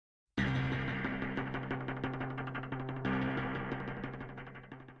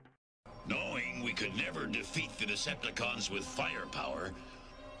could never defeat the Decepticons with firepower,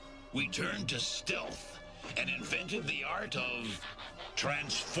 we turned to stealth and invented the art of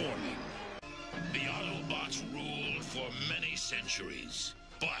transforming. The Autobots ruled for many centuries.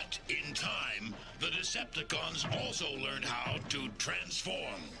 But in time, the Decepticons also learned how to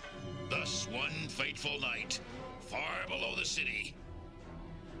transform. Thus, one fateful night, far below the city,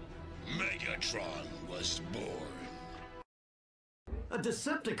 Megatron was born. A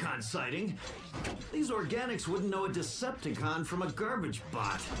Decepticon sighting? These organics wouldn't know a Decepticon from a garbage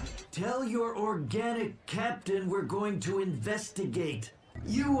bot. Tell your organic captain we're going to investigate.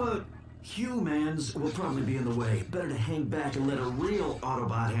 You, humans will probably be in the way. Better to hang back and let a real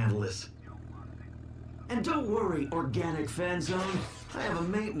Autobot handle this. And don't worry, Organic Fan Zone. I have a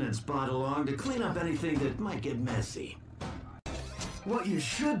maintenance bot along to clean up anything that might get messy. What you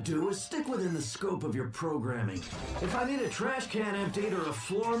should do is stick within the scope of your programming. If I need a trash can emptied or a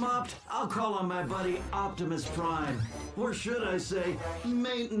floor mopped, I'll call on my buddy Optimus Prime. Or should I say,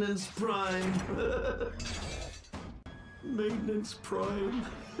 Maintenance Prime. Maintenance Prime.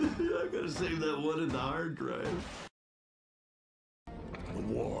 I gotta save that one in the hard drive. The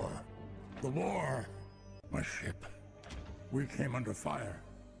war. The war. My ship. We came under fire.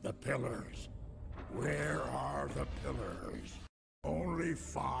 The pillars. Where are the pillars? Only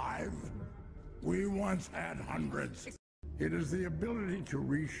 5? We once had hundreds. It is the ability to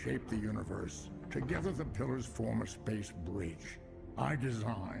reshape the universe. Together the pillars form a space bridge. I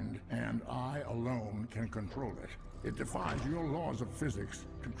designed, and I alone can control it. It defies your laws of physics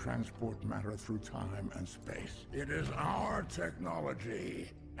to transport matter through time and space. It is our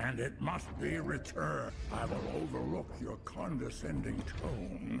technology, and it must be returned. I will overlook your condescending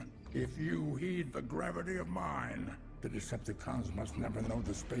tone if you heed the gravity of mine. The Decepticons must never know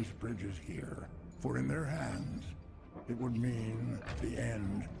the space bridge is here, for in their hands, it would mean the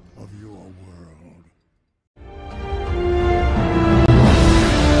end of your world.